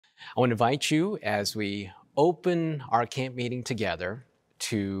I want to invite you as we open our camp meeting together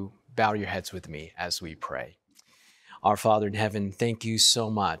to bow your heads with me as we pray. Our Father in heaven, thank you so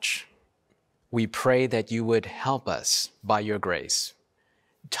much. We pray that you would help us by your grace.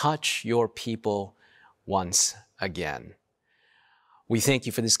 Touch your people once again. We thank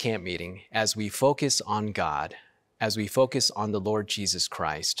you for this camp meeting as we focus on God, as we focus on the Lord Jesus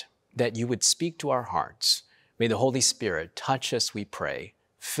Christ, that you would speak to our hearts. May the Holy Spirit touch us, we pray.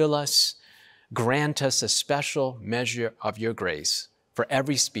 Fill us, grant us a special measure of your grace for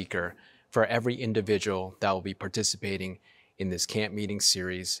every speaker, for every individual that will be participating in this camp meeting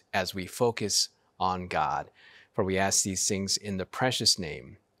series as we focus on God. For we ask these things in the precious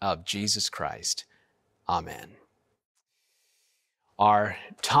name of Jesus Christ. Amen. Our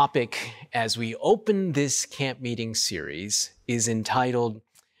topic as we open this camp meeting series is entitled,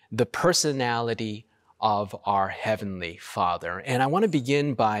 The Personality of Our Heavenly Father. And I want to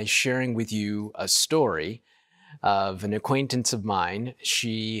begin by sharing with you a story of an acquaintance of mine.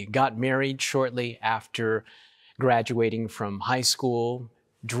 She got married shortly after graduating from high school,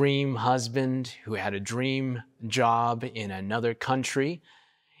 dream husband who had a dream job in another country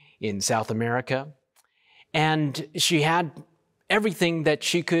in South America. And she had everything that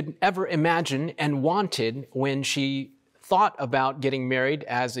she could ever imagine and wanted when she thought about getting married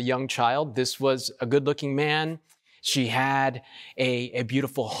as a young child. This was a good-looking man. She had a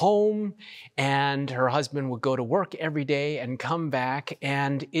beautiful home, and her husband would go to work every day and come back.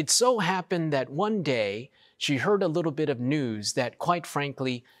 And it so happened that one day she heard a little bit of news that, quite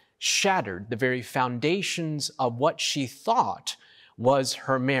frankly, shattered the very foundations of what she thought was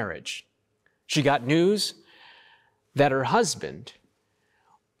her marriage. She got news that her husband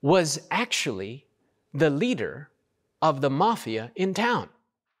was actually the leader of the mafia in town,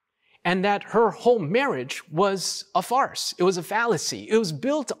 and that her whole marriage was a farce. It was a fallacy. It was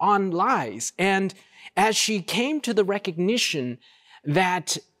built on lies. And as she came to the recognition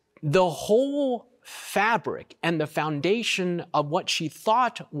that the whole fabric and the foundation of what she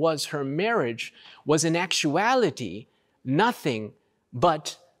thought was her marriage was in actuality nothing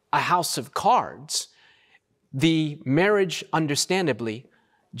but a house of cards, the marriage, understandably,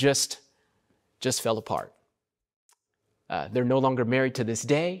 just fell apart. They're no longer married to this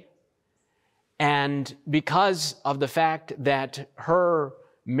day. And because of the fact that her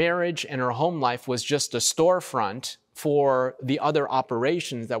marriage and her home life was just a storefront for the other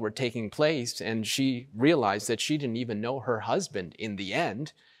operations that were taking place, and she realized that she didn't even know her husband in the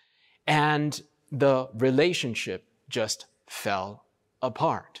end, and the relationship just fell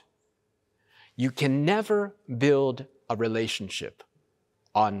apart. You can never build a relationship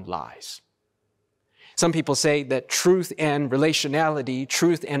on lies. Some people say that truth and relationality,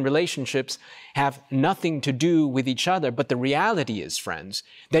 truth and relationships have nothing to do with each other. But the reality is, friends,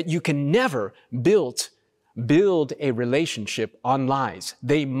 that you can never build a relationship on lies.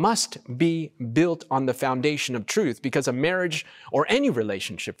 They must be built on the foundation of truth, because a marriage, or any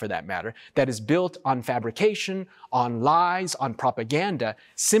relationship for that matter, that is built on fabrication, on lies, on propaganda,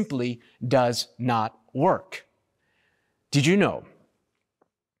 simply does not work. Did you know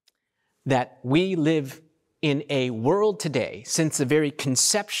that we live in a world today, since the very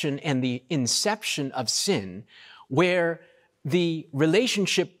conception and the inception of sin, where the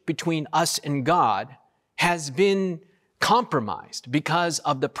relationship between us and God has been compromised because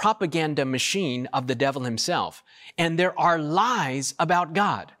of the propaganda machine of the devil himself. And there are lies about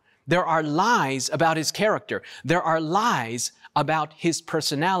God. There are lies about his character. There are lies about his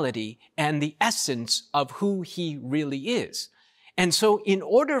personality and the essence of who he really is. And so in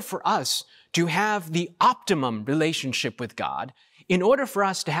order for us to have the optimum relationship with God, in order for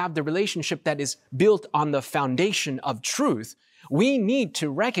us to have the relationship that is built on the foundation of truth, we need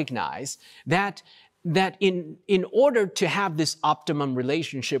to recognize that in order to have this optimum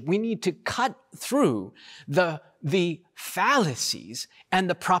relationship, we need to cut through the fallacies and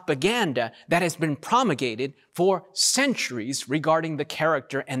the propaganda that has been promulgated for centuries regarding the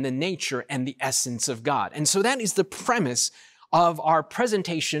character and the nature and the essence of God. And so that is the premise of our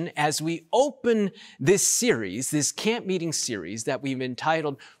presentation as we open this series, this camp meeting series that we've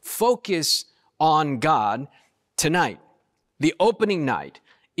entitled Focus on God tonight. The opening night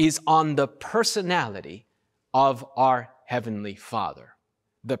is on the personality of our Heavenly Father.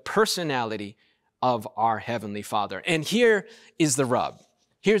 The personality of our Heavenly Father. And here is the rub.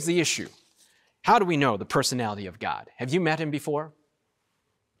 Here's the issue. How do we know the personality of God? Have you met him before?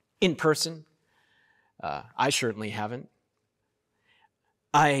 In person? I certainly haven't.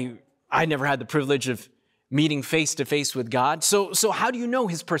 I never had the privilege of meeting face to face with God. So how do you know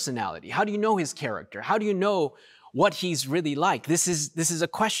his personality? How do you know his character? How do you know what he's really like? This is a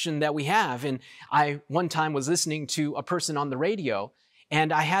question that we have. And I one time was listening to a person on the radio,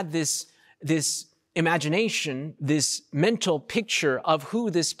 and I had this imagination, this mental picture of who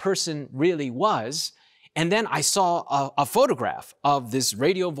this person really was. And then I saw a photograph of this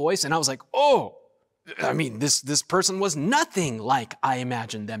radio voice, and I was like, oh, I mean, this person was nothing like I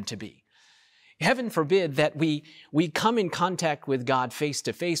imagined them to be. Heaven forbid that we come in contact with God face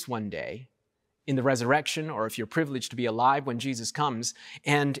to face one day in the resurrection, or if you're privileged to be alive when Jesus comes,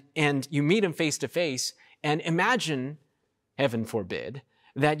 and you meet him face to face, and imagine, heaven forbid,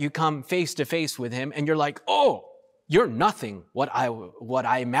 that you come face to face with him and you're like, oh, you're nothing what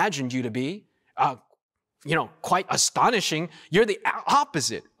I imagined you to be. Quite astonishing. You're the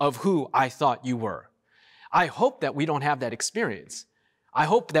opposite of who I thought you were. I hope that we don't have that experience. I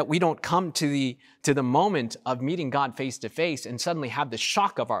hope that we don't come to the moment of meeting God face to face and suddenly have the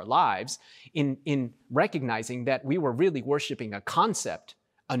shock of our lives in recognizing that we were really worshiping a concept,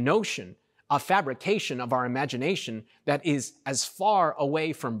 a notion, a fabrication of our imagination that is as far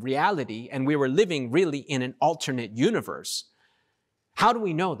away from reality, and we were living really in an alternate universe. How do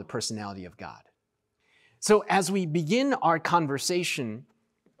we know the personality of God? So as we begin our conversation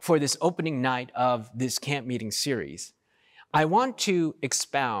for this opening night of this camp meeting series, I want to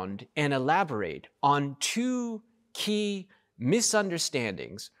expound and elaborate on two key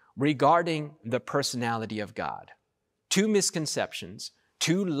misunderstandings regarding the personality of God. Two misconceptions,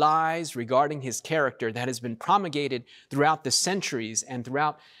 two lies regarding his character that has been promulgated throughout the centuries and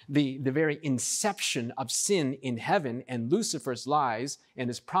throughout the very inception of sin in heaven, and Lucifer's lies and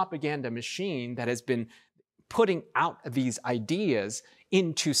his propaganda machine that has been putting out these ideas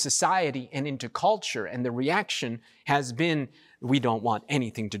into society and into culture. And the reaction has been, we don't want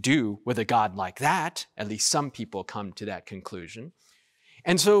anything to do with a God like that. At least some people come to that conclusion.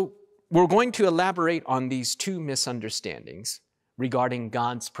 And so we're going to elaborate on these two misunderstandings regarding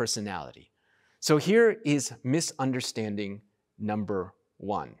God's personality. So here is misunderstanding number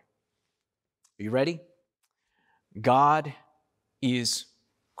one. Are you ready? God is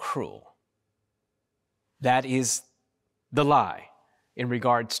cruel. That is the lie in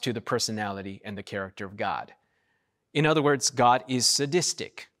regards to the personality and the character of God. In other words, God is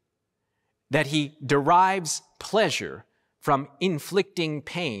sadistic, that he derives pleasure from inflicting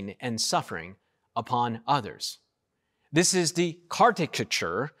pain and suffering upon others. This is the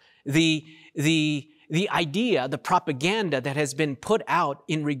caricature, the idea, the propaganda that has been put out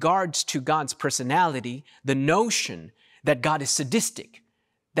in regards to God's personality, the notion that God is sadistic,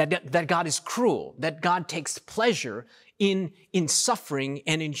 that God is cruel, that God takes pleasure in suffering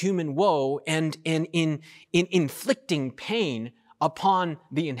and in human woe and in inflicting pain upon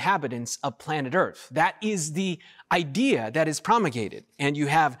the inhabitants of planet Earth. That is the idea that is promulgated. And you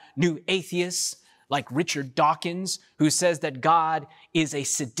have new atheists like Richard Dawkins, who says that God is a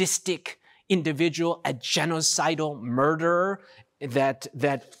sadistic individual, a genocidal murderer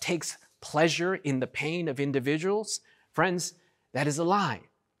that takes pleasure in the pain of individuals. Friends, that is a lie.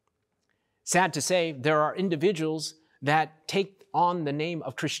 Sad to say, there are individuals that take on the name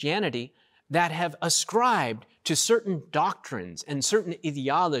of Christianity that have ascribed to certain doctrines and certain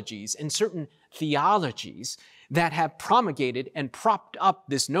ideologies and certain theologies that have promulgated and propped up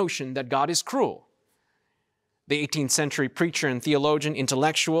this notion that God is cruel. The 18th century preacher and theologian,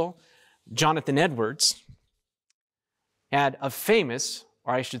 intellectual, Jonathan Edwards, had a famous,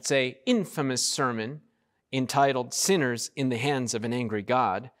 or I should say infamous sermon entitled "Sinners in the Hands of an Angry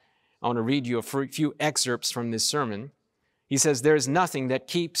God." I want to read you a few excerpts from this sermon. He says, "There is nothing that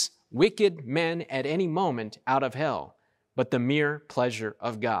keeps wicked men at any moment out of hell but the mere pleasure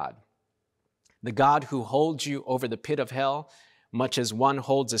of God. The God who holds you over the pit of hell, much as one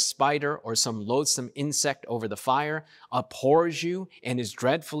holds a spider or some loathsome insect over the fire, abhors you and is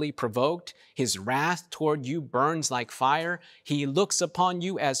dreadfully provoked. His wrath toward you burns like fire. He looks upon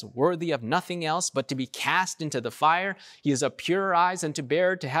you as worthy of nothing else but to be cast into the fire. He is of purer eyes than to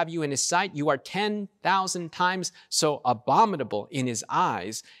bear to have you in his sight. You are 10,000 times so abominable in his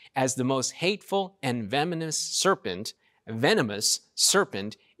eyes as the most hateful and venomous serpent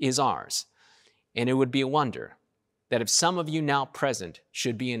is ours. And it would be a wonder that if some of you now present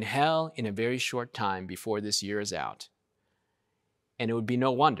should be in hell in a very short time before this year is out. And it would be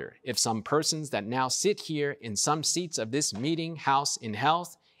no wonder if some persons that now sit here in some seats of this meeting house in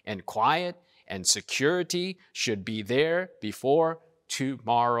health and quiet and security should be there before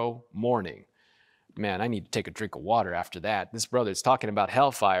tomorrow morning." Man, I need to take a drink of water after that. This brother is talking about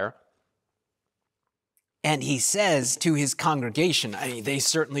hellfire. And he says to his congregation, I mean, they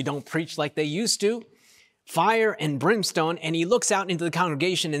certainly don't preach like they used to. fire and brimstone, and he looks out into the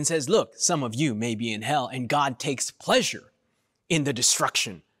congregation and says, look, some of you may be in hell, and God takes pleasure in the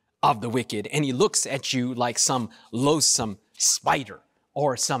destruction of the wicked. And he looks at you like some loathsome spider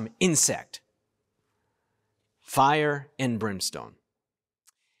or some insect. Fire and brimstone.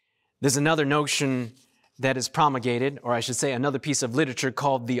 There's another notion that is promulgated, or I should say another piece of literature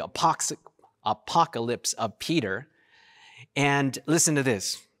called the Apocalypse of Peter. And listen to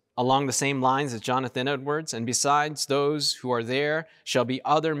this. Along the same lines as Jonathan Edwards, and besides those who are there shall be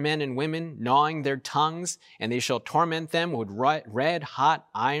other men and women gnawing their tongues, and they shall torment them with red hot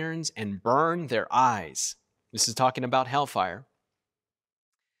irons and burn their eyes. This is talking about hellfire.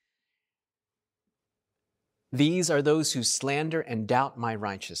 These are those who slander and doubt my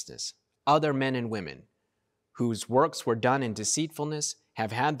righteousness, other men and women, whose works were done in deceitfulness,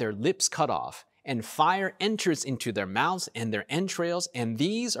 have had their lips cut off, and fire enters into their mouths and their entrails, and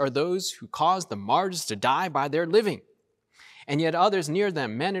these are those who caused the martyrs to die by their living. And yet others near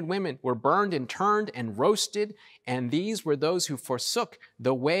them, men and women, were burned and turned and roasted, and these were those who forsook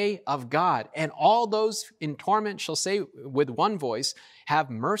the way of God. And all those in torment shall say with one voice, have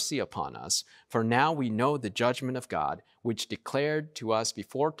mercy upon us, for now we know the judgment of God, which declared to us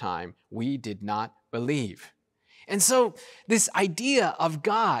before time we did not believe. And so this idea of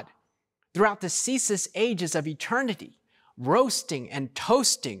God throughout the ceaseless ages of eternity, roasting and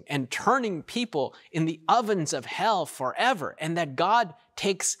toasting and turning people in the ovens of hell forever, and that God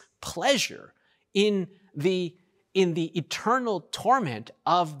takes pleasure in the eternal torment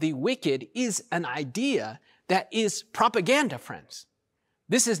of the wicked is an idea that is propaganda, friends.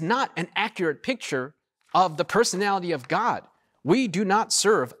 This is not an accurate picture of the personality of God. We do not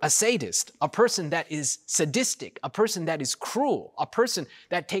serve a sadist, a person that is sadistic, a person that is cruel, a person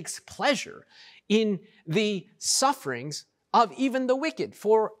that takes pleasure in the sufferings of even the wicked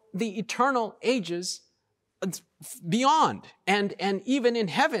for the eternal ages beyond. And even in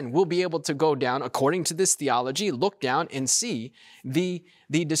heaven, we'll be able to go down, according to this theology, look down and see the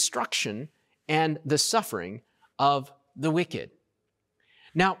destruction and the suffering of the wicked.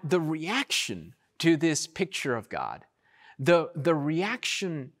 Now, the reaction to this picture of God, the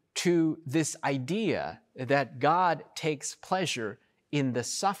reaction to this idea that God takes pleasure in the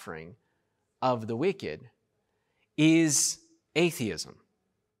suffering of the wicked is atheism.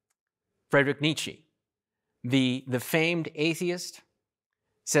 Friedrich Nietzsche, the famed atheist,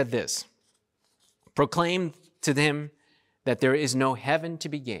 said this: proclaim to them that there is no heaven to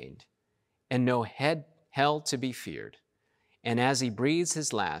be gained and no hell to be feared. And as he breathes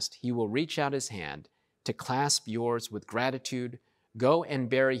his last, he will reach out his hand to clasp yours with gratitude. Go and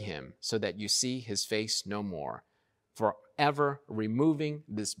bury him so that you see his face no more, forever removing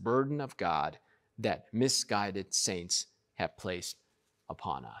this burden of God that misguided saints have placed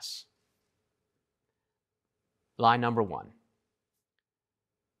upon us. Lie number one.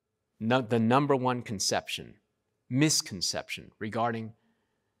 The number one misconception regarding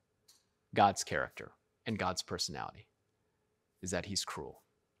God's character and God's personality is that he's cruel.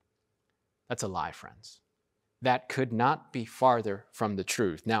 That's a lie, friends. That could not be farther from the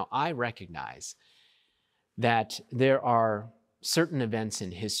truth. Now, I recognize that there are certain events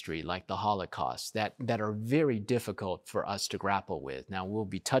in history, like the Holocaust, that are very difficult for us to grapple with. Now, we'll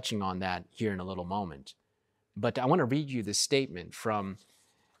be touching on that here in a little moment. But I want to read you this statement from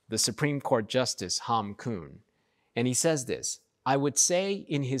the Supreme Court Justice Ham Kuhn. And he says this: I would say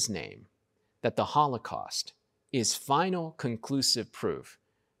in his name that the Holocaust is final conclusive proof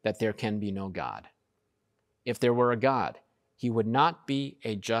that there can be no God. If there were a God, he would not be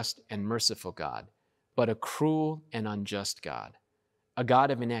a just and merciful God, but a cruel and unjust God, a God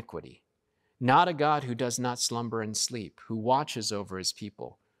of inequity, not a God who does not slumber and sleep, who watches over his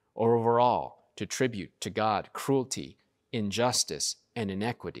people, or over all to tribute to God cruelty, injustice, and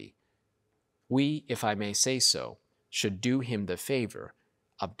inequity. We, if I may say so, should do him the favor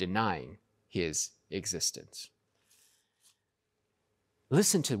of denying his existence.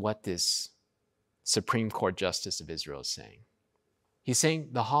 Listen to what this Supreme Court Justice of Israel is saying. He's saying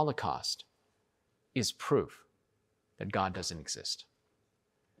the Holocaust is proof that God doesn't exist.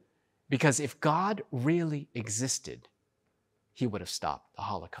 Because if God really existed, he would have stopped the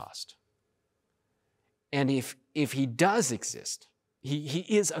Holocaust. And if he does exist, he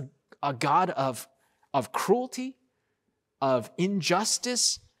is a God of cruelty, of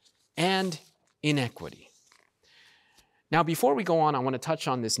injustice, and inequity. Now, before we go on, I want to touch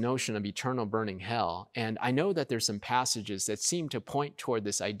on this notion of eternal burning hell. And I know that there's some passages that seem to point toward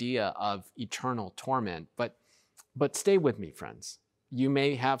this idea of eternal torment, but stay with me, friends. You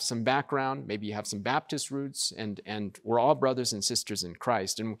may have some background, maybe you have some Baptist roots, and we're all brothers and sisters in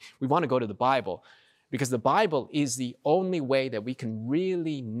Christ, and we want to go to the Bible. because the Bible is the only way that we can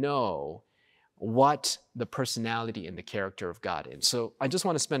really know what the personality and the character of God is. So I just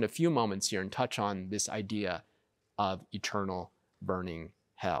want to spend a few moments here and touch on this idea of eternal burning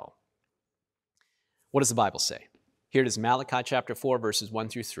hell. What does the Bible say? Here it is, Malachi chapter 4, verses 1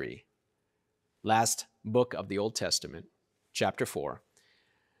 through 3. Last book of the Old Testament, chapter 4.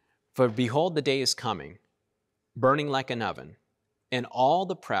 For behold, the day is coming, burning like an oven, and all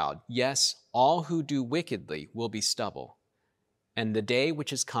the proud, yes, all who do wickedly, will be stubble. And the day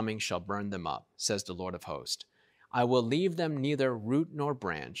which is coming shall burn them up, says the Lord of hosts. I will leave them neither root nor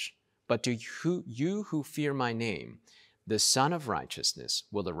branch, but to you who fear my name, the Son of Righteousness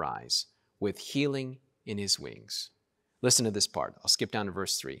will arise, with healing in his wings. Listen to this part. I'll skip down to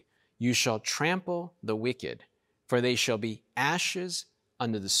verse 3. You shall trample the wicked, for they shall be ashes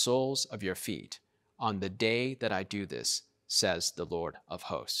under the soles of your feet on the day that I do this, says the Lord of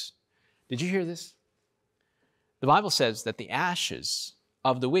hosts. Did you hear this? The Bible says that the ashes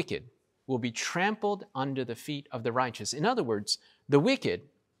of the wicked will be trampled under the feet of the righteous. In other words, the wicked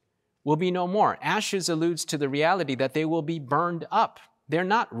will be no more. Ashes alludes to the reality that they will be burned up. They're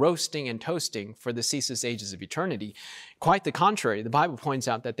not roasting and toasting for the ceaseless ages of eternity. Quite the contrary, the Bible points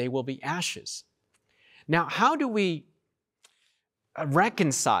out that they will be ashes. Now, how do we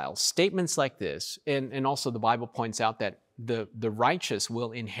reconcile statements like this? And also the Bible points out that the righteous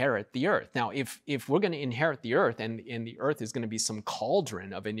will inherit the earth. Now, if we're going to inherit the earth and the earth is going to be some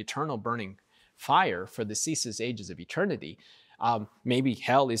cauldron of an eternal burning fire for the ceaseless ages of eternity, maybe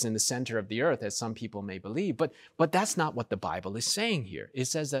hell is in the center of the earth, as some people may believe, but that's not what the Bible is saying here. It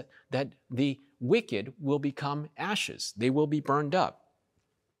says that the wicked will become ashes. They will be burned up.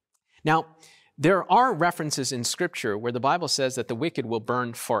 Now, there are references in Scripture where the Bible says that the wicked will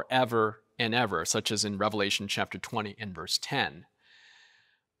burn forever and ever, such as in Revelation chapter 20 and verse 10.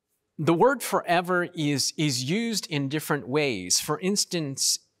 The word forever is used in different ways. For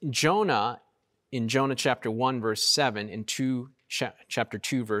instance, Jonah, in Jonah chapter 1 verse 7 and chapter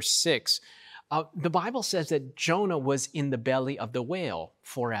 2 verse 6, the Bible says that Jonah was in the belly of the whale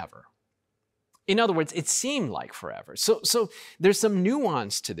forever. In other words, it seemed like forever. So there's some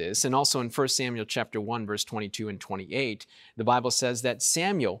nuance to this. And also in 1 Samuel chapter 1, verse 22 and 28, the Bible says that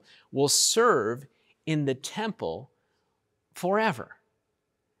Samuel will serve in the temple forever.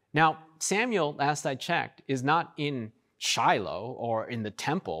 Now, Samuel, last I checked, is not in Shiloh or in the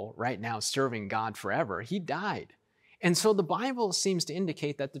temple right now serving God forever. He died. And so the Bible seems to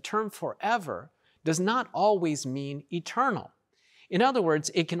indicate that the term forever does not always mean eternal. In other words,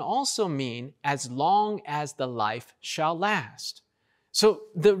 it can also mean as long as the life shall last. So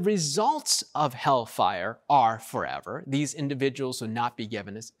the results of hellfire are forever. These individuals will not be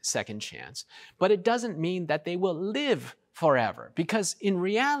given a second chance. But it doesn't mean that they will live forever, because in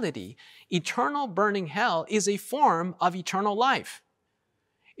reality, eternal burning hell is a form of eternal life.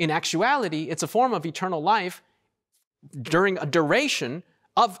 In actuality, it's a form of eternal life during a duration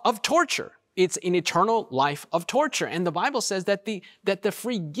of torture. It's an eternal life of torture. And the Bible says that the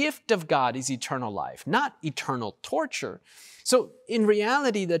free gift of God is eternal life, not eternal torture. So in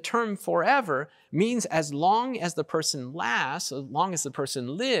reality, the term forever means as long as the person lasts, as long as the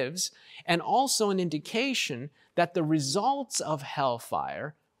person lives, and also an indication that the results of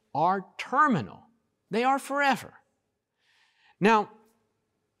hellfire are terminal. They are forever. Now,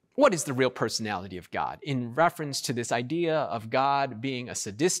 what is the real personality of God? In reference to this idea of God being a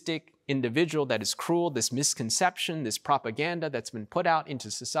sadistic individual that is cruel, this misconception, this propaganda that's been put out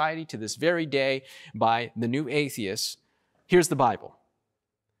into society to this very day by the new atheists, here's the Bible.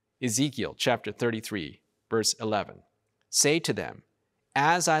 Ezekiel chapter 33, verse 11. Say to them,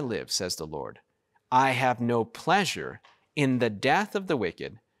 as I live, says the Lord, I have no pleasure in the death of the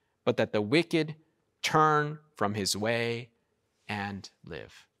wicked, but that the wicked turn from his way and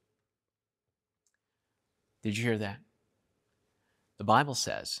live. Did you hear that? The Bible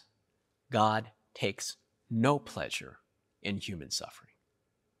says God takes no pleasure in human suffering.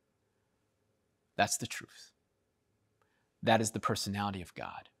 That's the truth. That is the personality of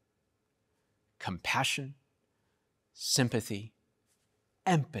God. Compassion, sympathy,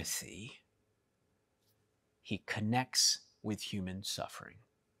 empathy. He connects with human suffering.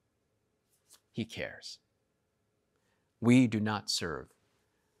 He cares. We do not serve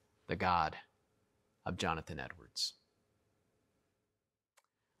the God of Jonathan Edwards.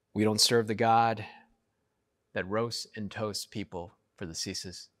 We don't serve the God that roasts and toasts people for the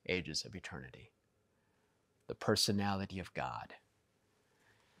ceaseless ages of eternity. The personality of God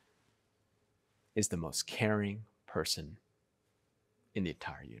is the most caring person in the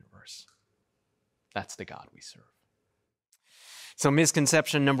entire universe. That's the God we serve. So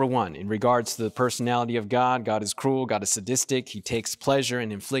misconception number one, in regards to the personality of God, God is cruel, God is sadistic, he takes pleasure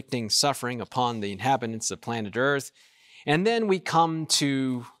in inflicting suffering upon the inhabitants of planet Earth. And then we come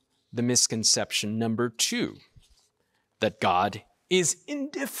to the misconception number two, that God is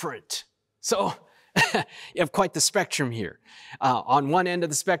indifferent. So you have quite the spectrum here. On one end of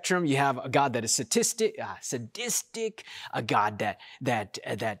the spectrum, you have a God that is sadistic, a God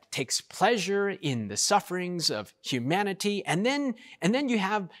that takes pleasure in the sufferings of humanity, and then you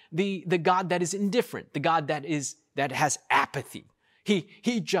have the God that is indifferent, the God that has apathy.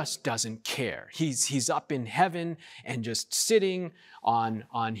 He just doesn't care. He's up in heaven and just sitting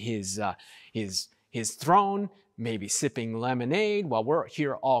on his throne, maybe sipping lemonade while we're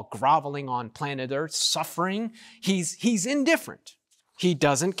here all groveling on planet Earth, suffering. He's indifferent. He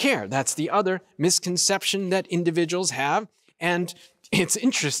doesn't care. That's the other misconception that individuals have. And it's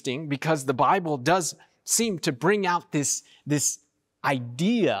interesting because the Bible does seem to bring out this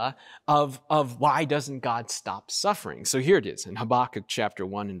idea of why doesn't God stop suffering. So here it is in Habakkuk chapter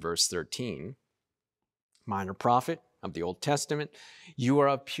 1 and verse 13. Minor prophet of the Old Testament, you are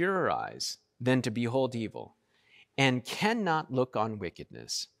of purer eyes than to behold evil, and cannot look on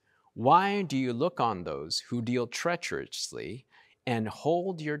wickedness. Why do you look on those who deal treacherously, and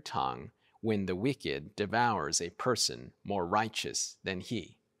hold your tongue when the wicked devours a person more righteous than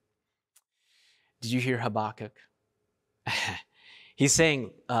he? Did you hear Habakkuk? He's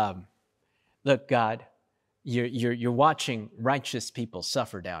saying, look, God, you're watching righteous people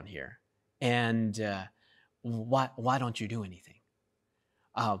suffer down here, and why don't you do anything?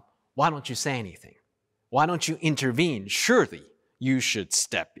 Why don't you say anything? Why don't you intervene? Surely you should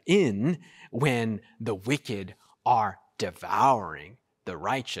step in when the wicked are devouring the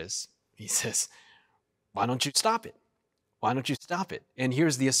righteous. He says, why don't you stop it? Why don't you stop it? And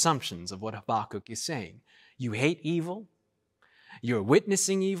here's the assumptions of what Habakkuk is saying. You hate evil. You're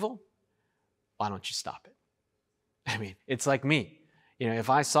witnessing evil. Why don't you stop it? I mean, it's like me. If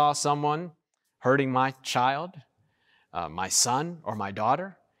I saw someone hurting my child, my son or my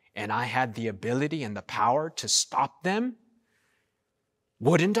daughter, and I had the ability and the power to stop them,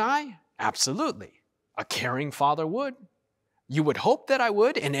 wouldn't I? Absolutely. A caring father would. You would hope that I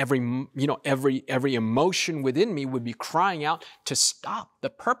would, and every emotion within me would be crying out to stop the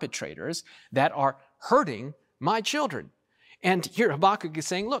perpetrators that are hurting my children. And here Habakkuk is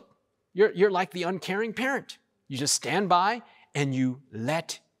saying, look, you're like the uncaring parent. You just stand by and you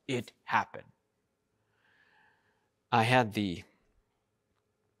let it happen. I had the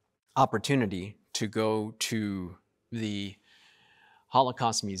opportunity to go to the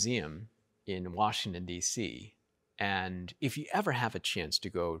Holocaust Museum in Washington, D.C. And if you ever have a chance to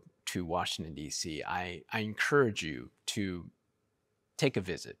go to Washington, D.C., I encourage you to take a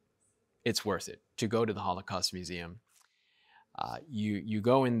visit. It's worth it to go to the Holocaust Museum. You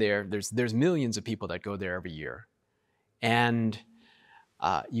go in there, there's millions of people that go there every year. And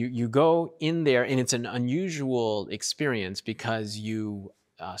you go in there, and it's an unusual experience because you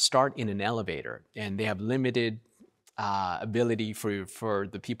start in an elevator, and they have limited ability for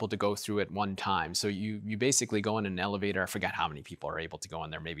the people to go through at one time. So you basically go in an elevator. I forgot how many people are able to go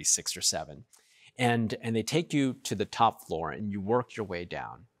in there, maybe 6 or 7. And they take you to the top floor, and you work your way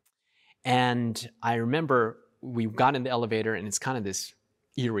down. And I remember we got in the elevator, and it's kind of this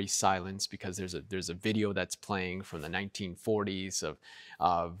eerie silence because there's a video that's playing from the 1940s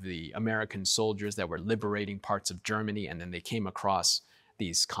of the American soldiers that were liberating parts of Germany, and then they came across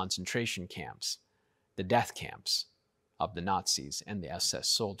these concentration camps, the death camps of the Nazis and the SS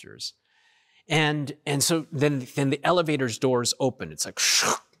soldiers. And so then the elevator's doors open. It's like,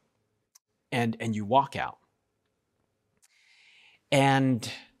 and you walk out. And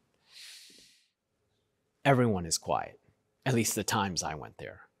everyone is quiet, at least the times I went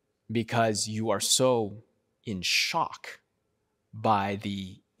there, because you are so in shock by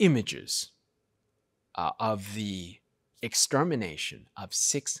the images of the extermination of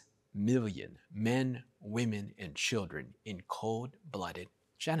 6 million men, women, and children in cold-blooded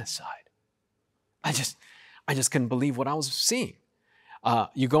genocide. I just couldn't believe what I was seeing.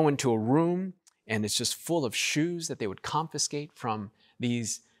 You go into a room, and it's just full of shoes that they would confiscate from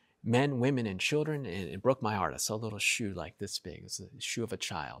these men, women, and children, and it broke my heart. I saw a little shoe like this big. It's the shoe of a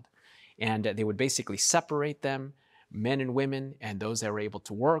child. And they would basically separate them, men and women, and those that were able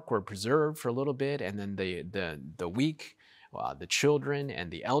to work were preserved for a little bit, and then the weak, the children and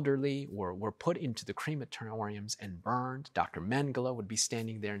the elderly were put into the crematoriums and burned. Dr. Mengele would be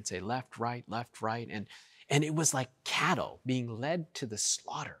standing there and say, left, right, and it was like cattle being led to the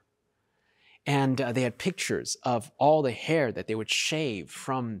slaughter. And they had pictures of all the hair that they would shave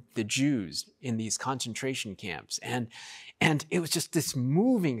from the Jews in these concentration camps. And it was just this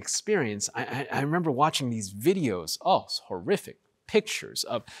moving experience. I remember watching these videos, it's horrific pictures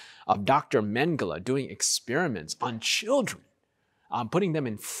of Dr. Mengele doing experiments on children, putting them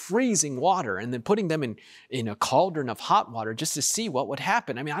in freezing water and then putting them in a cauldron of hot water just to see what would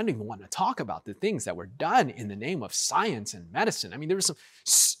happen. I mean, I don't even want to talk about the things that were done in the name of science and medicine. I mean, there were some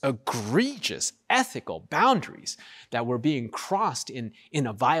egregious ethical boundaries that were being crossed in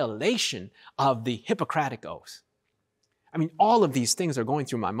a violation of the Hippocratic Oath. I mean, all of these things are going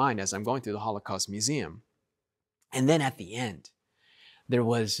through my mind as I'm going through the Holocaust Museum. And then at the end, there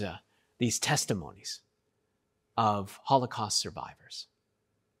was these testimonies of Holocaust survivors.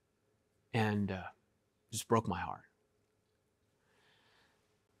 And just broke my heart.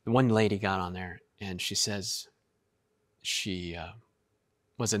 The one lady got on there and she says she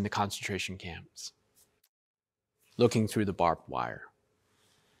was in the concentration camps, looking through the barbed wire.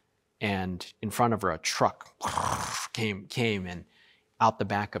 And in front of her, a truck came and out the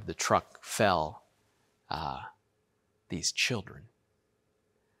back of the truck fell these children.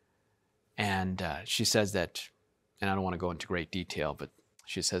 And she says that, and I don't want to go into great detail, but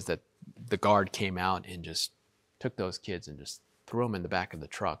she says that the guard came out and just took those kids and just threw them in the back of the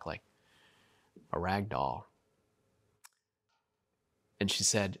truck like a rag doll. And she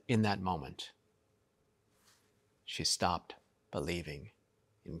said in that moment, she stopped believing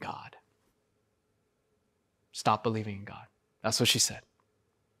in God. Stop believing in God. That's what she said.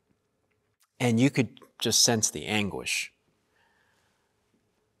 And you could just sense the anguish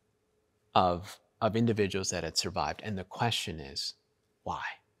of individuals that had survived. And the question is, why?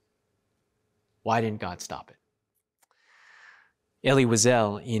 Why didn't God stop it? Elie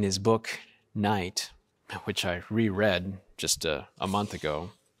Wiesel, in his book, Night, which I reread just a month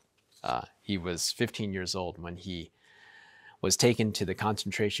ago, he was 15 years old when he was taken to the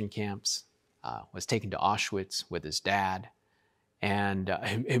concentration camps, was taken to Auschwitz with his dad. And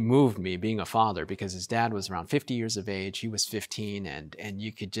it moved me, being a father, because his dad was around 50 years of age. He was 15, and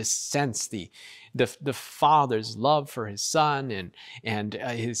you could just sense the father's love for his son. And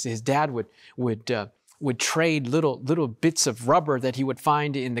his dad would trade little bits of rubber that he would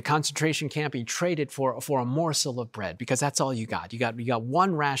find in the concentration camp. He traded for a morsel of bread, because that's all you got. You got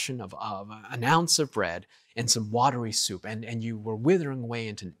one ration of an ounce of bread and some watery soup, and you were withering away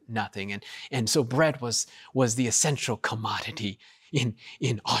into nothing. And so bread was the essential commodity in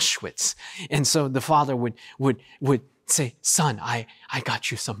Auschwitz. And so the father would say, son, I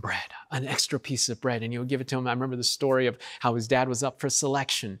got you some bread, an extra piece of bread. And he would give it to him. I remember the story of how his dad was up for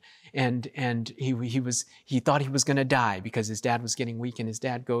selection, and he thought he was going to die because his dad was getting weak. And his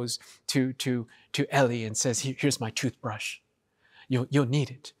dad goes to Elie and says, here's my toothbrush. You'll need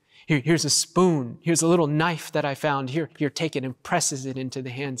it. Here's a spoon. Here's a little knife that I found. Here, take it, and presses it into the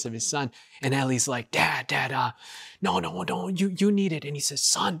hands of his son. And Elie's like, Dad, no, you need it. And he says,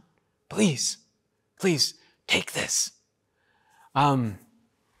 son, please, take this.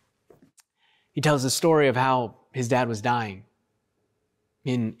 He tells the story of how his dad was dying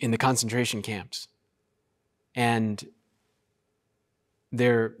in the concentration camps. And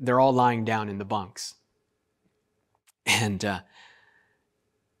they're all lying down in the bunks.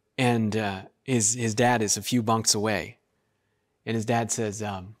 And his dad is a few bunks away. And his dad says,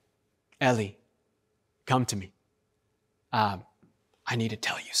 Elie, come to me. I need to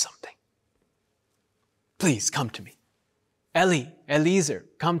tell you something. Please come to me. Eliezer,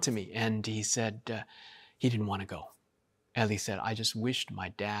 come to me. And he said he didn't want to go. Elie said, I just wished my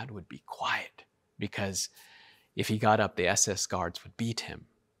dad would be quiet, because if he got up, the SS guards would beat him.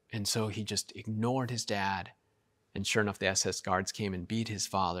 And so he just ignored his dad. And sure enough, the SS guards came and beat his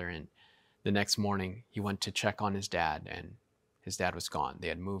father. And the next morning, he went to check on his dad, and his dad was gone. They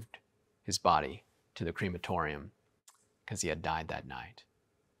had moved his body to the crematorium because he had died that night.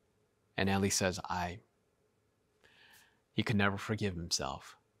 And Elie says, he could never forgive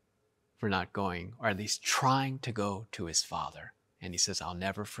himself for not going, or at least trying to go to his father. And he says, I'll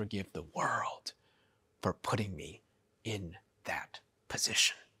never forgive the world for putting me in that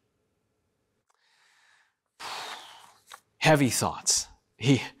position. Heavy thoughts.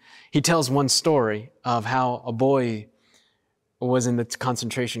 He tells one story of how a boy was in the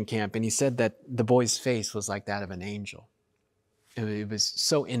concentration camp, and he said that the boy's face was like that of an angel. It was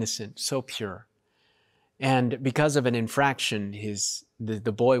so innocent, so pure. And because of an infraction,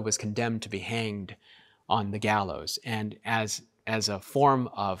 the boy was condemned to be hanged on the gallows. And as a form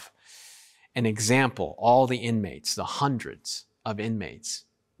of an example, all the inmates, the hundreds of inmates,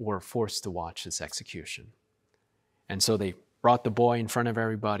 were forced to watch this execution. And so they brought the boy in front of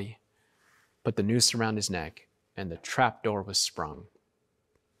everybody, put the noose around his neck, and the trapdoor was sprung.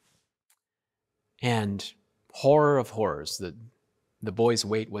 And horror of horrors, the boy's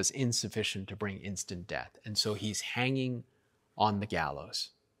weight was insufficient to bring instant death. And so he's hanging on the gallows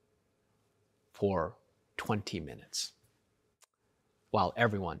for 20 minutes while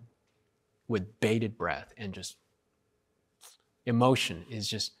everyone with bated breath and just emotion is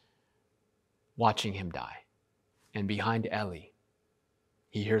just watching him die. And behind Eli,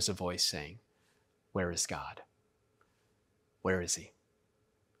 he hears a voice saying, "Where is God? Where is he?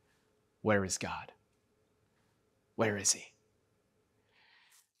 Where is God? Where is he?"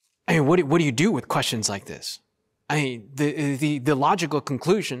 I mean, what do you do with questions like this? I mean, the logical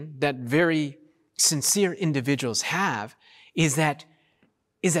conclusion that very sincere individuals have is that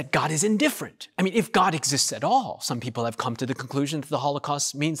God is indifferent. I mean, if God exists at all, some people have come to the conclusion that the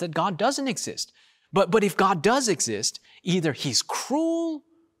Holocaust means that God doesn't exist. But if God does exist, either he's cruel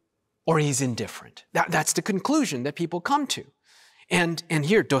or he's indifferent. That's the conclusion that people come to. And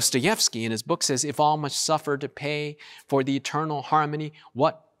here, Dostoevsky in his book says, if all must suffer to pay for the eternal harmony,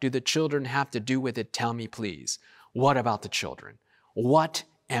 what do the children have to do with it? Tell me, please. What about the children? What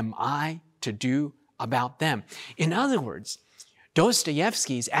am I to do about them? In other words,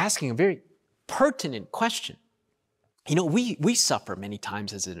 Dostoevsky is asking a very pertinent question. You know, we suffer many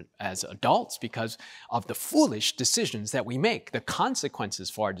times as adults because of the foolish decisions that we make, the consequences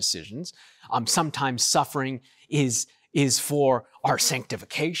for our decisions. Sometimes suffering is for our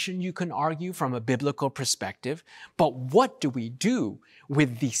sanctification, you can argue, from a biblical perspective. But what do we do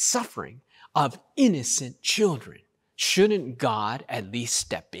with the suffering of innocent children? Shouldn't God at least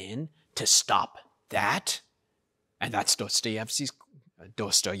step in to stop that? And that's Dostoevsky's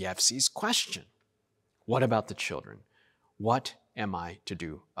question. What about the children? What am I to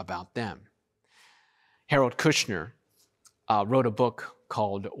do about them? Harold Kushner wrote a book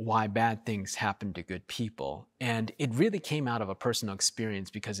called Why Bad Things Happen to Good People. And it really came out of a personal experience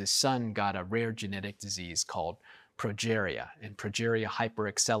because his son got a rare genetic disease called progeria. And progeria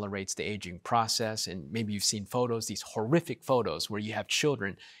hyperaccelerates the aging process. And maybe you've seen photos, these horrific photos where you have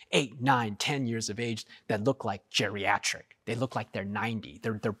children 8, 9, 10 years of age that look like geriatric. They look like they're 90.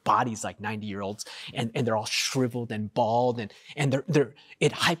 Their bodies like 90-year-olds, and they're all shriveled and bald, and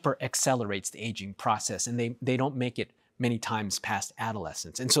it hyperaccelerates the aging process, and they don't make it many times past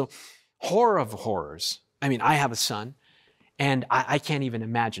adolescence. And so, horror of horrors. I mean, I have a son, and I can't even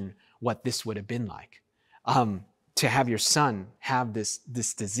imagine what this would have been like. To have your son have this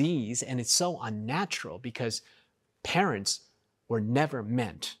disease, and it's so unnatural because parents were never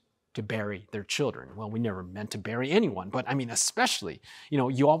meant to bury their children. Well, we never meant to bury anyone, but I mean, especially, you know,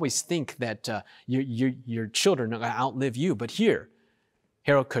 you always think that your children are going to outlive you. But here,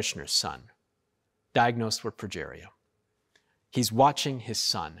 Harold Kushner's son, diagnosed with progeria. He's watching his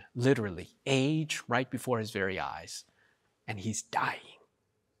son literally age right before his very eyes, and he's dying.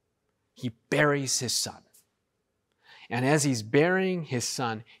 He buries his son. And as he's burying his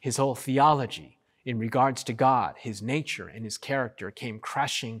son, his whole theology in regards to God, his nature and his character came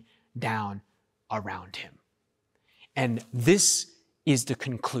crashing down around him. And this is the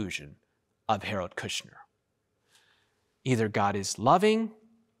conclusion of Harold Kushner. Either God is loving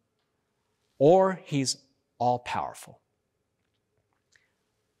or he's all-powerful.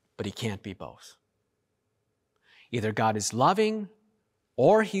 But he can't be both. Either God is loving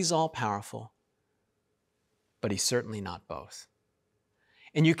or he's all-powerful, but he's certainly not both.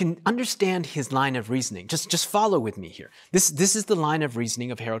 And you can understand his line of reasoning. Just follow with me here. This is the line of reasoning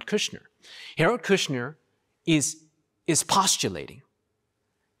of Harold Kushner. Harold Kushner is postulating,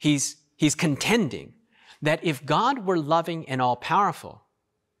 he's contending that if God were loving and all-powerful,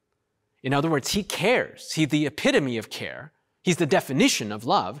 in other words, he cares, he's the epitome of care, he's the definition of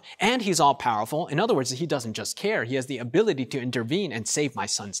love, and he's all-powerful. In other words, he doesn't just care, he has the ability to intervene and save my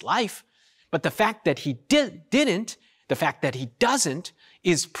son's life. But the fact that he didn't, the fact that he doesn't,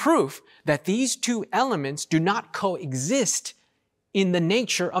 is proof that these two elements do not coexist in the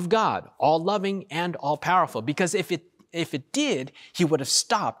nature of God, all-loving and all-powerful. Because if it did, he would have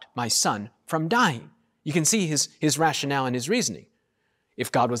stopped my son from dying. You can see his rationale and his reasoning.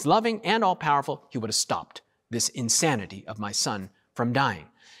 If God was loving and all-powerful, he would have stopped this insanity of my son from dying.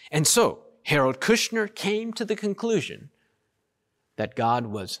 And so, Harold Kushner came to the conclusion that God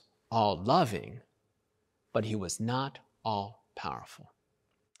was all-loving, but he was not all-powerful.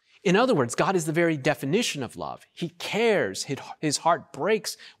 In other words, God is the very definition of love. He cares. His heart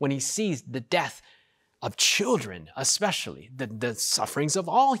breaks when he sees the death of children, especially the sufferings of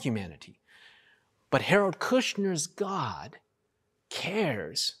all humanity. But Harold Kushner's God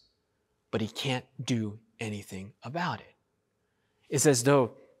cares, but he can't do anything about it. It's as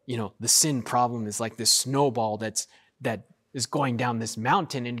though, the sin problem is like this snowball that is going down this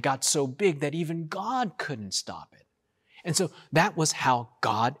mountain and got so big that even God couldn't stop it. And so that was how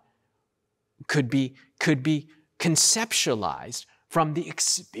God could be conceptualized from the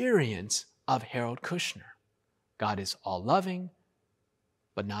experience of Harold Kushner. God is all-loving,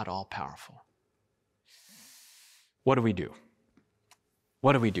 but not all-powerful. What do we do?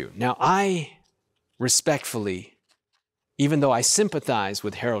 What do we do? Now, I respectfully, even though I sympathize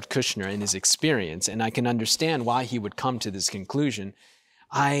with Harold Kushner and his experience, and I can understand why he would come to this conclusion,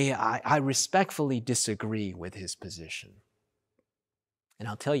 I respectfully disagree with his position. And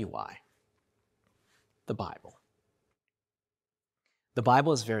I'll tell you why. The Bible. The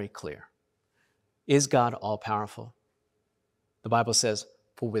Bible is very clear. Is God all-powerful? The Bible says,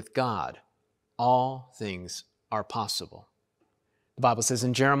 for with God, all things are possible. The Bible says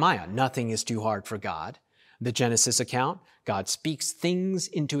in Jeremiah, nothing is too hard for God. The Genesis account, God speaks things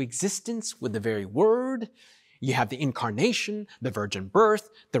into existence with the very word. You have the incarnation, the virgin birth,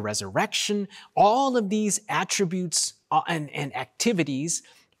 the resurrection. All of these attributes and activities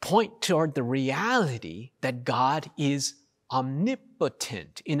point toward the reality that God is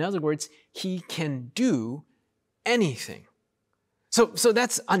omnipotent. In other words, he can do anything. So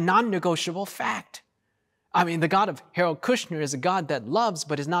that's a non-negotiable fact. I mean, the God of Harold Kushner is a God that loves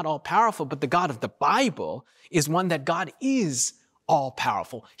but is not all-powerful, but the God of the Bible is one that God is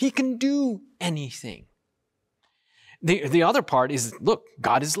all-powerful. He can do anything. The other part is, look,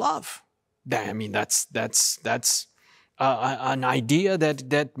 God is love. I mean, that's an idea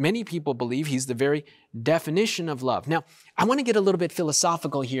that many people believe. He's the very definition of love. Now, I want to get a little bit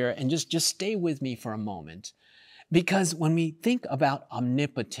philosophical here and just stay with me for a moment, because when we think about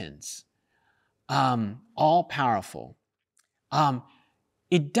omnipotence, all-powerful,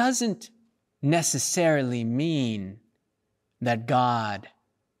 it doesn't necessarily mean that God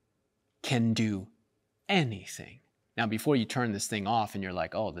can do anything. Now, before you turn this thing off and you're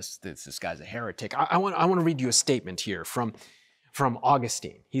like, oh, this guy's a heretic, I want to read you a statement here from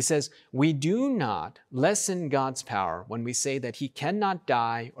Augustine. He says, we do not lessen God's power when we say that he cannot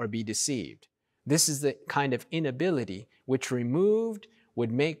die or be deceived. This is the kind of inability which removed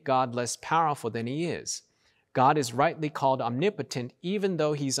would make God less powerful than he is. God is rightly called omnipotent even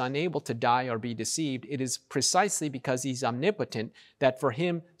though he's unable to die or be deceived. It is precisely because he's omnipotent that for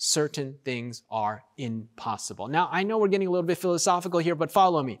him certain things are impossible. Now, I know we're getting a little bit philosophical here, but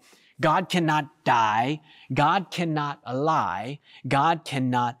follow me. God cannot die. God cannot lie. God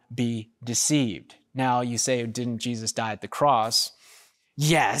cannot be deceived. Now, you say, didn't Jesus die at the cross?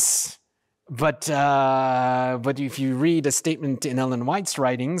 Yes. But if you read a statement in Ellen White's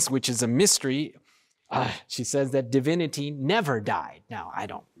writings, which is a mystery, she says that divinity never died. Now, I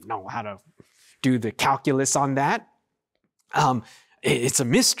don't know how to do the calculus on that. It's a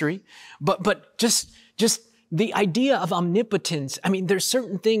mystery. But just the idea of omnipotence, I mean, there's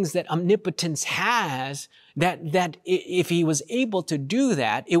certain things that omnipotence has that if he was able to do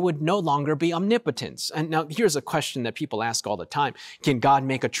that, it would no longer be omnipotence. And now here's a question that people ask all the time. Can God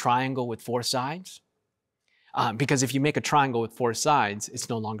make a triangle with 4 sides? Because if you make a triangle with 4 sides, it's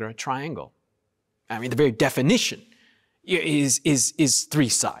no longer a triangle. I mean, the very definition is 3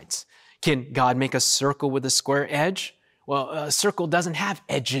 sides. Can God make a circle with a square edge? Well, a circle doesn't have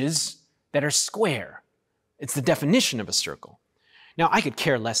edges that are square. It's the definition of a circle. Now, I could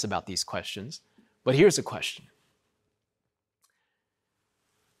care less about these questions, but here's a question.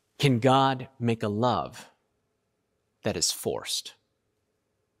 Can God make a love that is forced?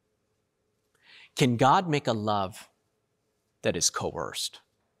 Can God make a love that is coerced?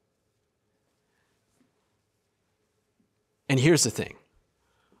 And here's the thing.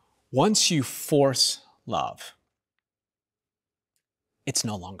 Once you force love, it's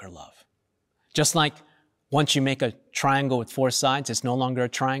no longer love. Just like once you make a triangle with 4 sides, it's no longer a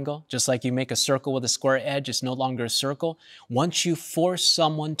triangle. Just like you make a circle with a square edge, it's no longer a circle. Once you force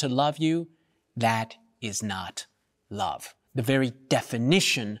someone to love you, that is not love. The very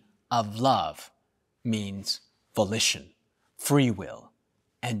definition of love means volition, free will,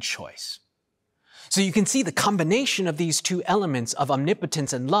 and choice. So you can see the combination of these 2 elements of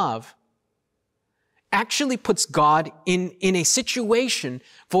omnipotence and love actually puts God in a situation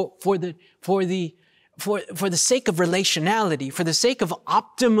for the sake of relationality, for the sake of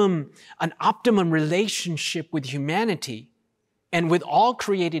an optimum relationship with humanity and with all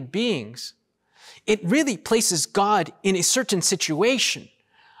created beings. It really places God in a certain situation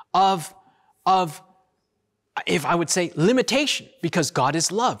of, if I would say, limitation, because God is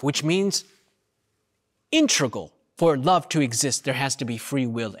love, which means integral, for love to exist, there has to be free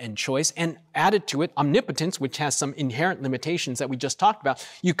will and choice. And added to it, omnipotence, which has some inherent limitations that we just talked about.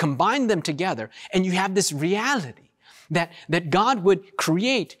 You combine them together and you have this reality that God would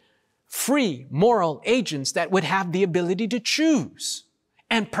create free moral agents that would have the ability to choose.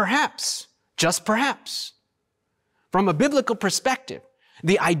 And perhaps, just perhaps, from a biblical perspective,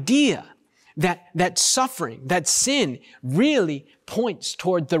 the idea that suffering, that sin really points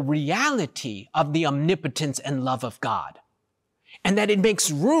toward the reality of the omnipotence and love of God. And that it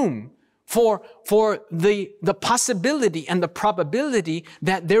makes room for the possibility and the probability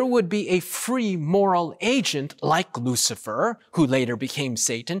that there would be a free moral agent like Lucifer, who later became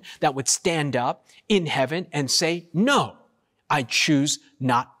Satan, that would stand up in heaven and say, no, I choose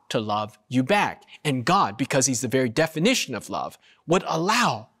not to love you back. And God, because he's the very definition of love, would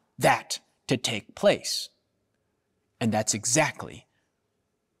allow that to take place. And that's exactly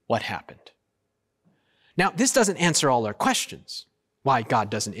what happened. Now, this doesn't answer all our questions, why God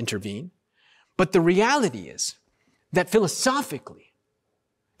doesn't intervene. But the reality is that philosophically,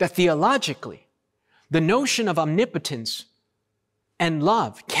 that theologically, the notion of omnipotence and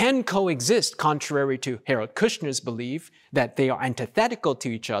love can coexist, contrary to Harold Kushner's belief that they are antithetical to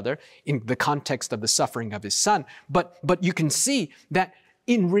each other in the context of the suffering of his son. But you can see that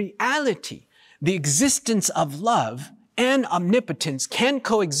in reality, the existence of love and omnipotence can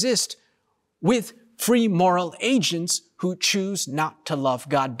coexist with free moral agents who choose not to love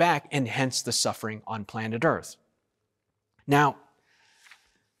God back, and hence the suffering on planet Earth. Now,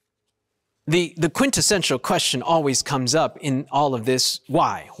 the quintessential question always comes up in all of this,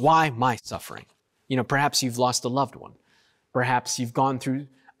 why? Why my suffering? You know, perhaps you've lost a loved one. Perhaps you've gone through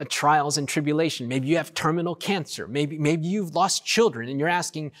trials and tribulation. Maybe you have terminal cancer. Maybe you've lost children and you're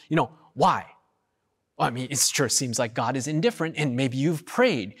asking, why? I mean, it sure seems like God is indifferent, and maybe you've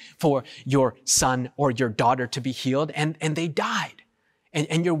prayed for your son or your daughter to be healed and they died.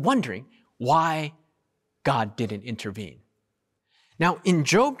 And you're wondering why God didn't intervene. Now, in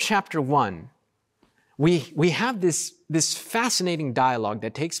Job chapter 1, we have this fascinating dialogue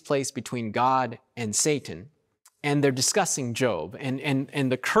that takes place between God and Satan, and they're discussing Job,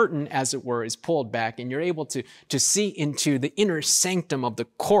 and the curtain, as it were, is pulled back, and you're able to see into the inner sanctum of the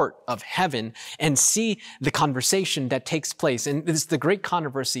court of heaven and see the conversation that takes place. And this is the great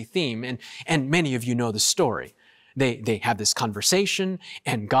controversy theme, and many of you know the story. They have this conversation,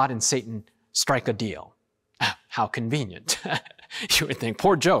 and God and Satan strike a deal. How convenient. You would think,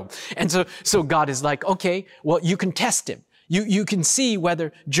 poor Job. And so God is like, okay, well, you can test him. You can see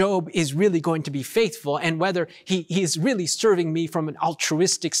whether Job is really going to be faithful and whether he is really serving me from an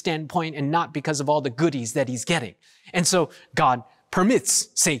altruistic standpoint and not because of all the goodies that he's getting. And so God permits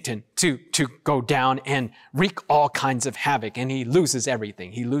Satan to go down and wreak all kinds of havoc, and he loses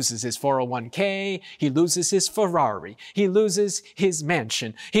everything. He loses his 401k, he loses his Ferrari, he loses his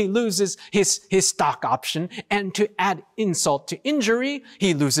mansion, he loses his stock option, and to add insult to injury,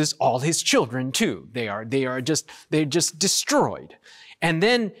 he loses all his children too. They're just destroyed. And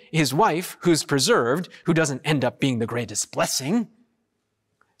then his wife, who's preserved, who doesn't end up being the greatest blessing,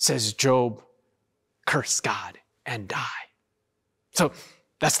 says, Job, curse God and die. So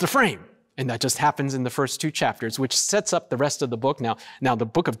that's the frame. And that just happens in the first 2 chapters, which sets up the rest of the book. Now the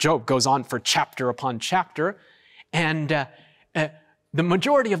book of Job goes on for chapter upon chapter. And the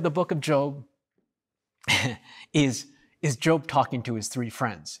majority of the book of Job is Job talking to his 3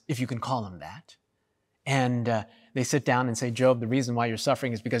 friends, if you can call them that. And they sit down and say, Job, the reason why you're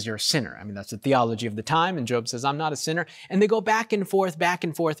suffering is because you're a sinner. I mean, that's the theology of the time. And Job says, I'm not a sinner. And they go back and forth, back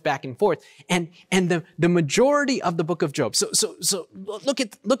and forth, back and forth. And the majority of the book of Job. So look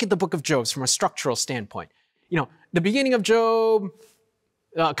at the book of Job from a structural standpoint. The beginning of Job,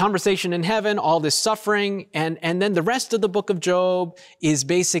 conversation in heaven, all this suffering. And then the rest of the book of Job is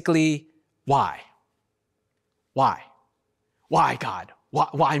basically, why? Why? Why, God?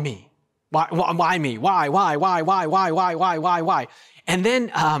 Why me? Why me? Why? And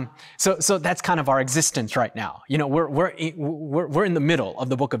then, so that's kind of our existence right now. We're in the middle of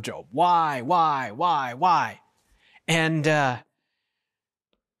the book of Job. Why? And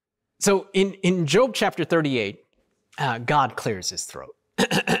so in Job chapter 38, God clears his throat.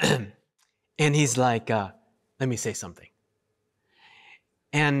 And he's like, let me say something.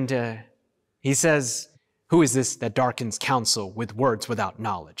 And he says, who is this that darkens counsel with words without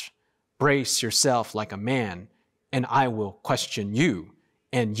knowledge? Brace yourself like a man, and I will question you,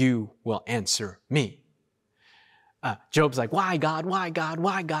 and you will answer me. Job's like, why, God? Why, God?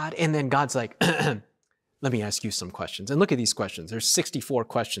 Why, God? And then God's like, let me ask you some questions. And look at these questions. There's 64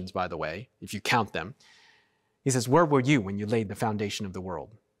 questions, by the way, if you count them. He says, where were you when you laid the foundation of the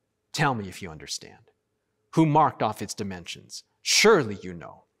world? Tell me if you understand. who marked off its dimensions. Surely you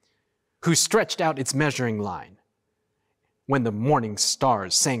know, who stretched out its measuring line when the morning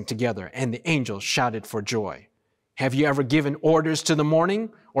stars sang together and the angels shouted for joy. Have you ever given orders to the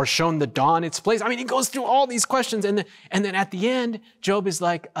morning or shown the dawn its place? I mean, he goes through all these questions. And then at the end, Job is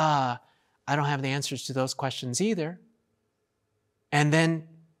like, I don't have the answers to those questions either. And then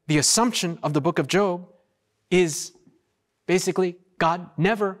the assumption of the book of Job is basically God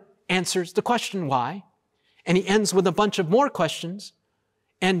never answers the question why. And he ends with a bunch of more questions.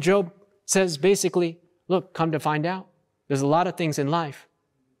 And Job says basically, look, come to find out, there's a lot of things in life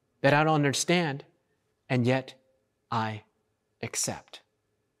that I don't understand, and yet I accept.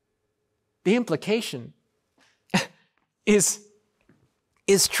 The implication is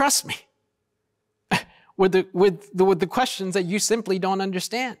trust me with the questions that you simply don't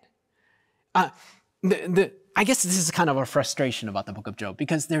understand. I guess this is kind of a frustration about the book of Job,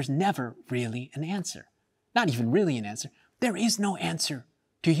 because there's never really an answer. Not even really an answer. There is no answer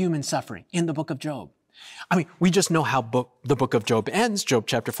to human suffering in the book of Job. I mean, we just know how the book of Job ends. Job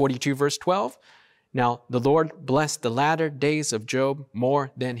chapter 42, verse 12. Now, the Lord blessed the latter days of Job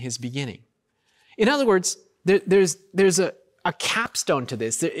more than his beginning. In other words, there's a capstone to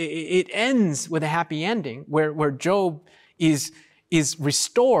this. It ends with a happy ending where Job is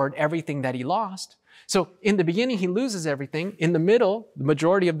restored everything that he lost. So in the beginning, he loses everything. In the middle, the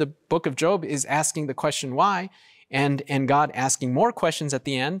majority of the book of Job is asking the question why, and God asking more questions at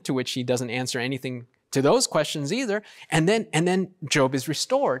the end, to which he doesn't answer anything to those questions either. And then Job is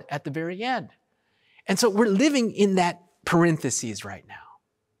restored at the very end. And so we're living in that parentheses right now.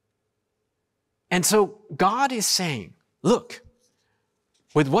 And so God is saying, look,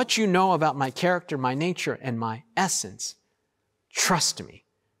 with what you know about my character, my nature, and my essence, trust me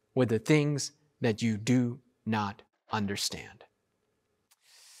with the things that you do not understand.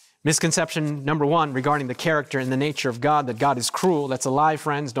 Misconception number one regarding the character and the nature of God, that God is cruel. That's a lie,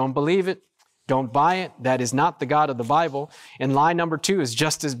 friends. Don't believe it. Don't buy it. That is not the God of the Bible. And lie number two is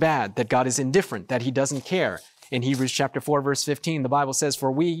just as bad, that God is indifferent, that he doesn't care. In Hebrews chapter 4, verse 15, the Bible says,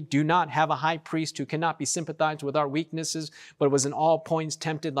 for we do not have a high priest who cannot be sympathized with our weaknesses, but was in all points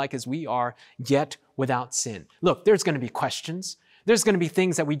tempted like as we are, yet without sin. Look, there's going to be questions. There's going to be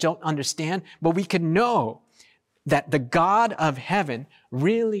things that we don't understand, but we can know that the God of heaven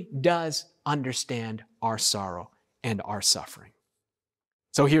really does understand our sorrow and our suffering.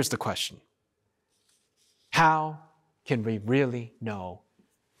 So here's the question. How can we really know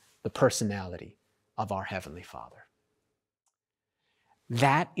the personality of our Heavenly Father?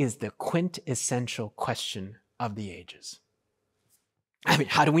 That is the quintessential question of the ages. I mean,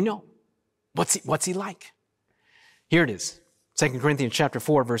 how do we know? What's he like? Here it is, 2 Corinthians chapter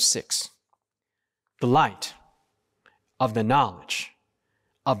 4, verse 6. The light of the knowledge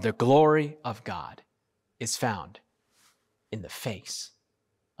of the glory of God is found in the face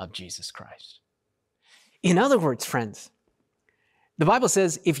of Jesus Christ. In other words, friends, the Bible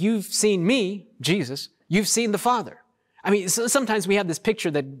says, if you've seen me, Jesus, you've seen the Father. I mean, sometimes we have this picture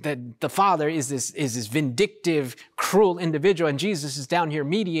that the Father is this vindictive, cruel individual, and Jesus is down here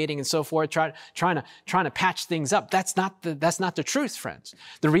mediating and so forth, trying to patch things up. That's not the truth, friends.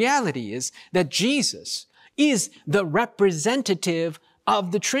 The reality is that Jesus is the representative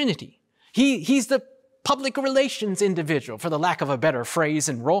of the Trinity. He's the public relations individual, for the lack of a better phrase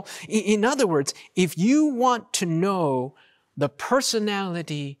and role. In other words, if you want to know the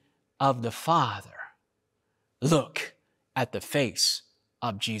personality of the Father, look at the face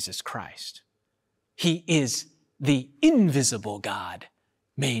of Jesus Christ. He is the invisible God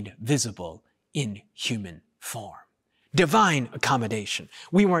made visible in human form. Divine accommodation.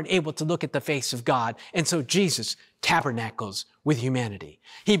 We weren't able to look at the face of God, and so Jesus tabernacles with humanity.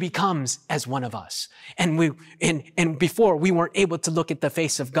 He becomes as one of us. And before we weren't able to look at the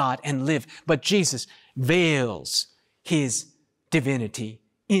face of God and live, but Jesus veils his divinity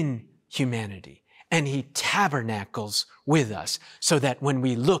in humanity, and he tabernacles with us so that when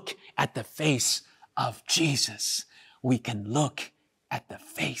we look at the face of Jesus, we can look at the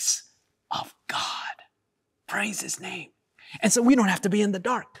face of God. Praise his name. And so we don't have to be in the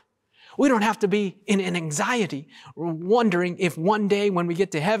dark. We don't have to be in an anxiety, wondering if one day when we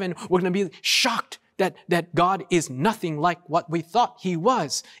get to heaven, we're going to be shocked that God is nothing like what we thought he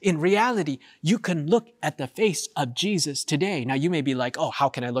was. In reality, you can look at the face of Jesus today. Now, you may be like, oh, how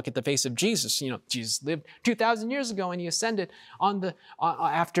can I look at the face of Jesus? You know, Jesus lived 2,000 years ago and he ascended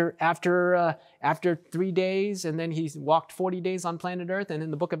after 3 days, and then he walked 40 days on planet Earth, and in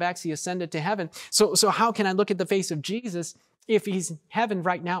the book of Acts, he ascended to heaven. So how can I look at the face of Jesus if he's in heaven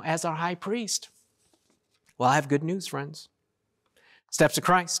right now as our high priest? Well, I have good news, friends. Steps of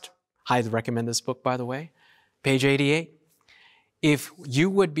Christ. Highly recommend this book, by the way. Page 88. If you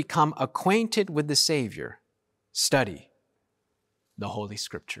would become acquainted with the Savior, study the Holy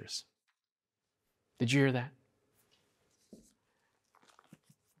Scriptures. Did you hear that?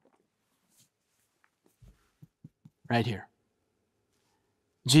 Right here.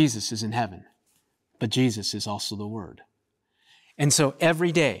 Jesus is in heaven, but Jesus is also the Word. And so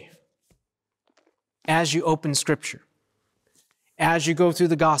every day, as you open Scripture, as you go through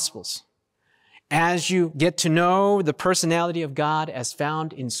the Gospels, as you get to know the personality of God as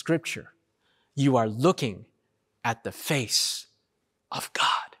found in Scripture, you are looking at the face of God.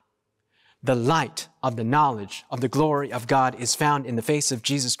 The light of the knowledge of the glory of God is found in the face of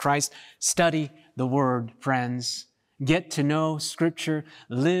Jesus Christ. Study the Word, friends. Get to know Scripture.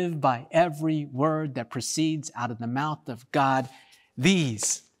 Live by every word that proceeds out of the mouth of God.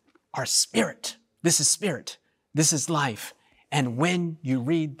 These are spirit. This is spirit. This is life. And when you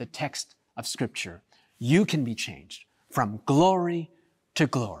read the text of Scripture, you can be changed from glory to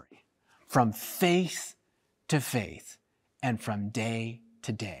glory, from faith to faith, and from day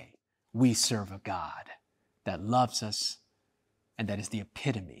to day. We serve a God that loves us and that is the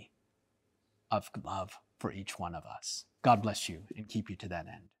epitome of love for each one of us. God bless you and keep you to that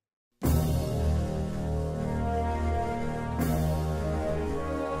end.